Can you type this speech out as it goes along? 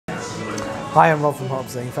Hi, I'm Rob from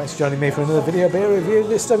HopZine. Thanks for joining me for another video beer review.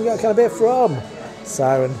 This time we got a kind of beer from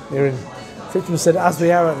Siren here in 50%, as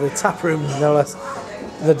we are at the tap room, no less,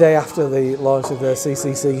 the day after the launch of the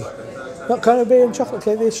CCC. Not kind of beer and chocolate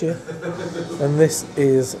cake this year. And this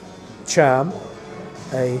is Charm,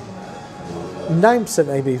 a 9%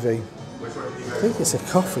 ABV. I think it's a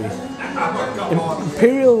coffee.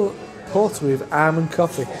 Imperial Porter with almond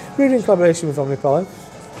coffee. Brewed in collaboration with Omnipollo.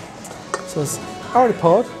 So it's already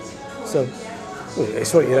poured. So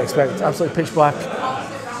it's what you'd expect. Absolutely pitch black.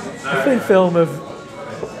 A thin film of,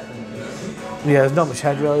 yeah, there's not much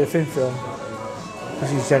head really. A thin film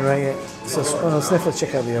as you generate it. So when I sniff, let's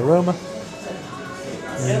check out the aroma.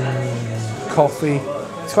 Coffee.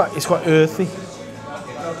 It's quite earthy.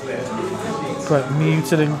 Quite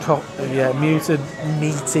muted and muted,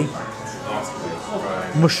 meaty.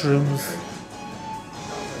 Mushrooms.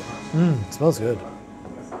 It smells good.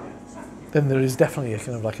 Then there is definitely a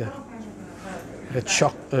kind of like a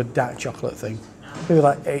dark chocolate thing. Maybe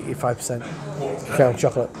like 85% cacao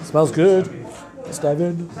chocolate. Smells good. Let's dive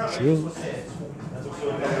in. Cheers.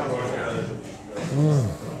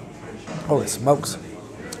 Oh, it smokes.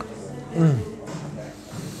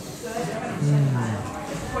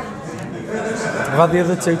 I've had the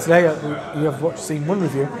other two today. You have seen one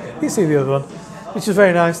review. You see the other one, which was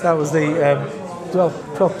very nice. That was the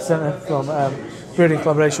 12% from Brewed in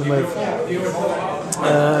collaboration with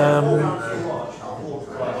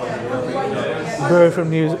Brew from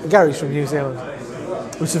Gary's from New Zealand,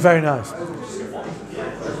 which is very nice.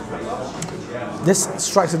 This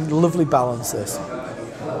strikes a lovely balance. This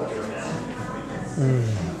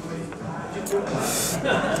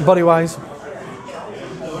body wise,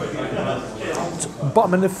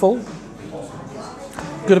 bottom end of full,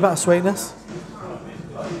 good amount of sweetness,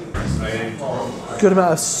 good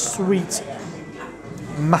amount of sweet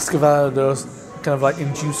Muscovado, kind of like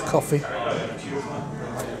induced coffee.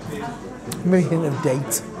 Maybe a hint of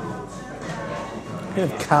date. A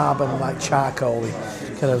hint of carbon, like charcoal,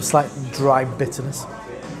 kind of slight dry bitterness.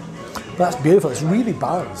 But that's beautiful, it's really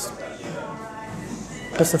balanced.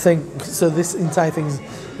 That's the thing. So this entire thing,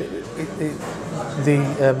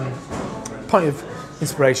 the point of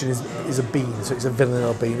inspiration is a bean. So it's a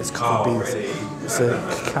vanilla bean, it's coffee beans, it's a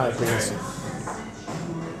cacao beans.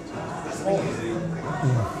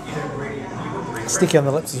 Sticky on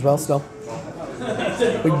the lips as well still.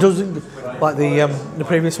 It doesn't, like the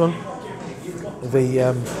previous one,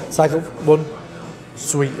 the cycle one,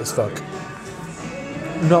 sweet as fuck.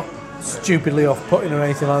 Not stupidly off-putting or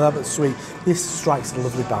anything like that, but sweet. This strikes a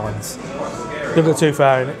lovely balance. Don't go too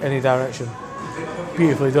far in any direction.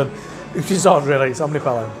 Beautifully done. Which is odd really, it's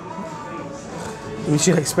Omnipollo. We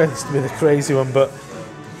should expect this to be the crazy one, but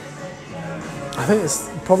I think it's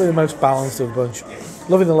probably the most balanced of the bunch.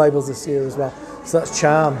 Loving the labels this year as well. So that's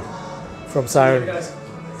Charm from Siren.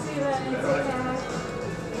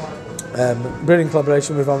 Brewed in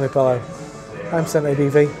collaboration with Omnipollo. 9%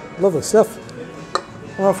 ABV. Lovely stuff.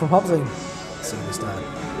 I'm Rob from HopZine. See you next time.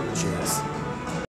 Cheers.